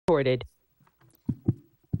recorded.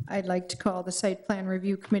 I'd like to call the Site Plan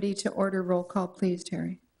Review Committee to order. Roll call, please,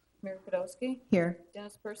 Terry. Mayor Podolsky? Here.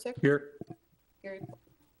 Dennis Persick? Here.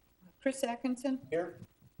 Chris Atkinson? Here.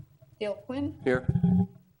 Dale Quinn? Here.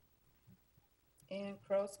 And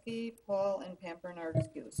Krowski, Paul, and Pampern are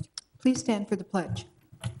excused. Please stand for the pledge.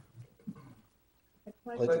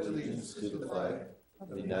 Pledge allegiance to the flag of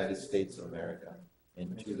the United States of America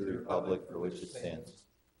and to the republic for which it stands,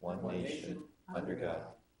 one nation, under God,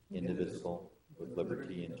 indivisible, with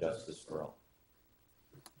liberty and justice for all.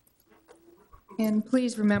 And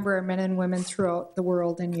please remember our men and women throughout the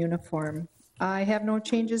world in uniform. I have no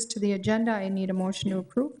changes to the agenda. I need a motion to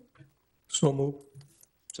approve. So move.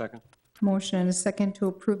 Second. Motion and a second to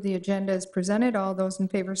approve the agenda as presented. All those in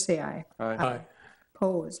favor say aye. Aye.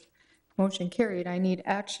 Opposed? Motion carried. I need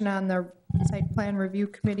action on the Site Plan Review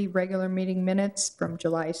Committee regular meeting minutes from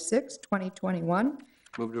July 6, 2021.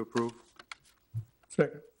 Move to approve.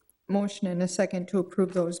 Second. Motion and a second to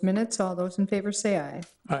approve those minutes. All those in favor say aye.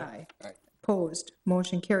 Aye. Opposed?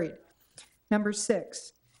 Motion carried. Number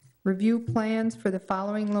 6, review plans for the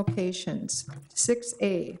following locations.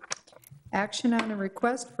 6A, action on a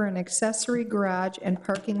request for an accessory garage and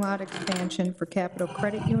parking lot expansion for Capital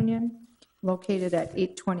Credit Union located at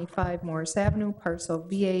 825 Morris Avenue, parcel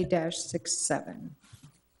VA-67.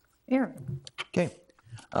 Aaron. Okay.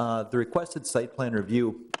 The requested site plan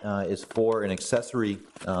review is for an accessory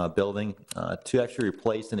building to actually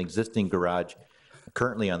replace an existing garage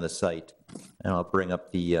currently on the site. And I'll bring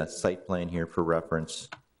up the site plan here for reference.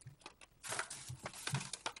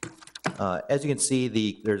 As you can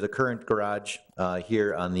see, there's a current garage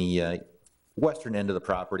here on the western end of the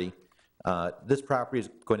property. This property is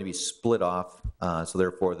going to be split off, so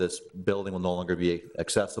therefore this building will no longer be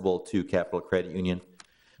accessible to Capital Credit Union.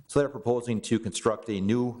 So they're proposing to construct a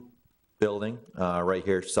new building right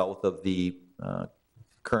here south of the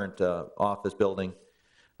current office building,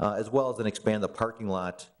 as well as then expand the parking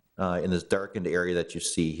lot in this darkened area that you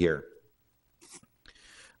see here.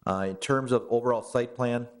 In terms of overall site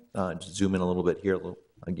plan, just zoom in a little bit here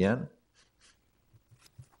again.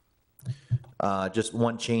 Just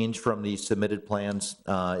one change from the submitted plans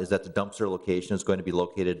is that the dumpster location is going to be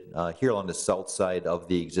located here along the south side of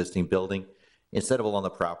the existing building instead of along the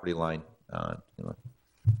property line.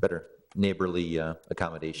 Better neighborly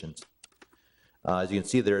accommodations. As you can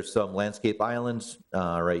see, there's some landscape islands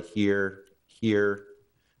right here,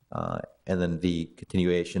 and then the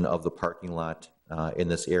continuation of the parking lot in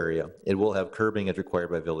this area. It will have curbing as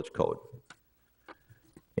required by village code.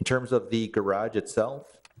 In terms of the garage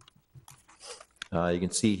itself, you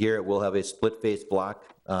can see here it will have a split face block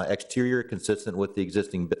exterior consistent with the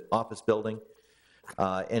existing office building.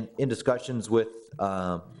 And in discussions with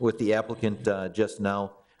the applicant just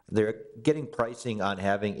now, they're getting pricing on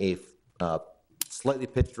having a slightly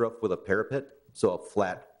pitched roof with a parapet, so a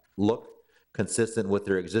flat look consistent with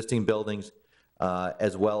their existing buildings,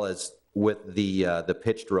 as well as with the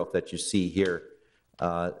pitched roof that you see here.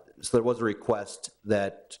 So there was a request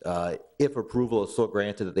that if approval is so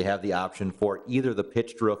granted that they have the option for either the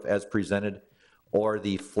pitched roof as presented or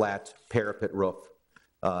the flat parapet roof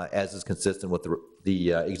as is consistent with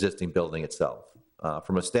the existing building itself.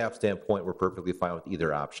 From a staff standpoint, we're perfectly fine with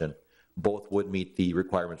either option. Both would meet the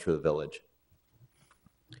requirements for the village.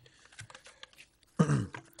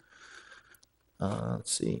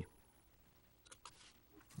 Let's see.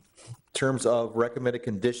 In terms of recommended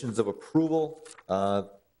conditions of approval,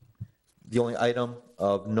 the only item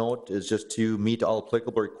of note is just to meet all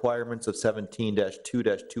applicable requirements of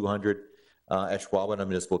 17-2-200 Ashwaubenon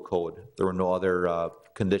Municipal Code. There were no other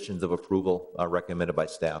conditions of approval recommended by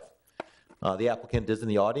staff. The applicant is in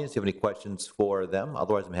the audience. Do you have any questions for them?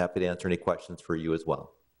 Otherwise, I'm happy to answer any questions for you as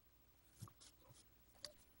well.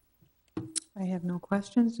 I have no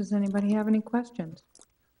questions. Does anybody have any questions?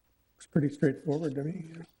 It's pretty straightforward to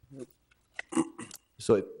me.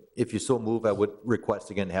 So if you so move, I would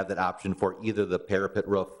request again to have that option for either the parapet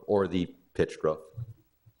roof or the pitched roof.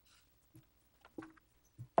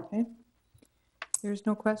 Okay. There's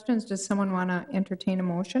no questions. Does someone want to entertain a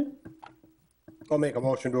motion? I'll make a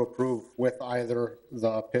motion to approve with either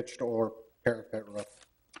the pitched or parapet roof.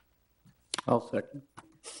 I'll second.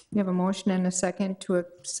 We have a motion and a second to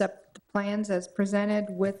accept the plans as presented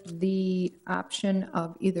with the option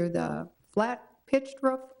of either the flat pitched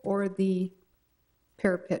roof or the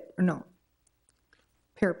parapet, or no,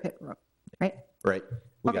 parapet roof, right? Right,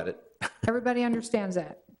 we Okay. got it. Everybody understands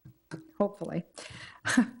that, hopefully.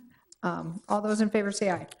 All those in favor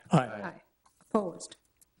say aye. Aye. Opposed?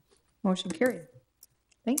 Motion carried.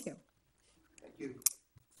 Thank you. Thank you.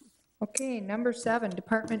 Okay, number 7,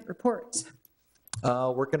 department reports.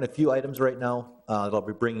 Working a few items right now that I'll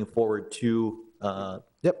be bringing forward to,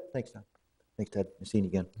 thanks, Tom. Thanks, Ted. Nice seeing you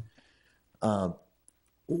again.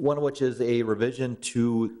 One of which is a revision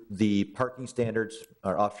to the parking standards,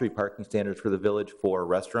 or off-street parking standards for the village for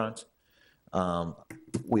restaurants.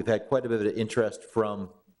 We've had quite a bit of interest from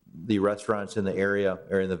the restaurants in the area,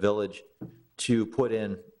 or in the village, to put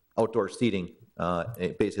in outdoor seating,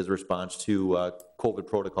 basically as a response to COVID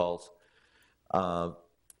protocols.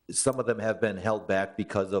 Some of them have been held back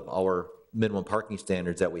because of our minimum parking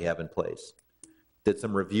standards that we have in place. Did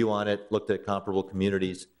some review on it, looked at comparable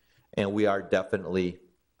communities, and we are definitely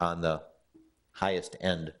on the highest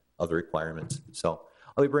end of the requirements. So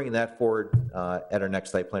I'll be bringing that forward at our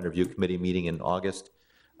next site plan review committee meeting in August,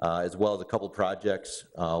 as well as a couple projects,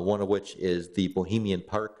 one of which is the Bohemian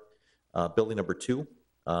Park building number 2.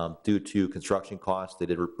 Due to construction costs, they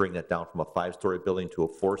did bring that down from a 5-story building to a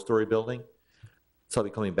 4-story building. So I'll be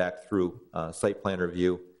coming back through site plan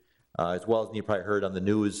review, as well as you probably heard on the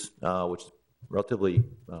news, which is relatively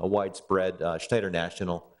widespread. Schneider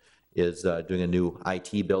National is doing a new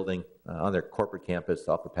IT building on their corporate campus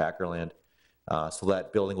off of Packerland. So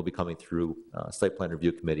that building will be coming through site plan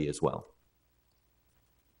review committee as well.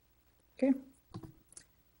 Okay.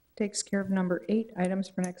 Takes care of number 8, items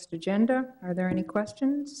for next agenda. Are there any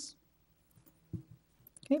questions?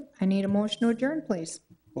 Okay, I need a motion to adjourn, please.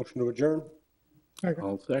 Motion to adjourn?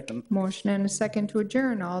 I'll second. Motion and a second to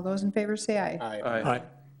adjourn. All those in favor say aye. Aye. Aye.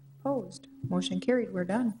 Opposed? Motion carried. We're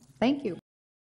done. Thank you.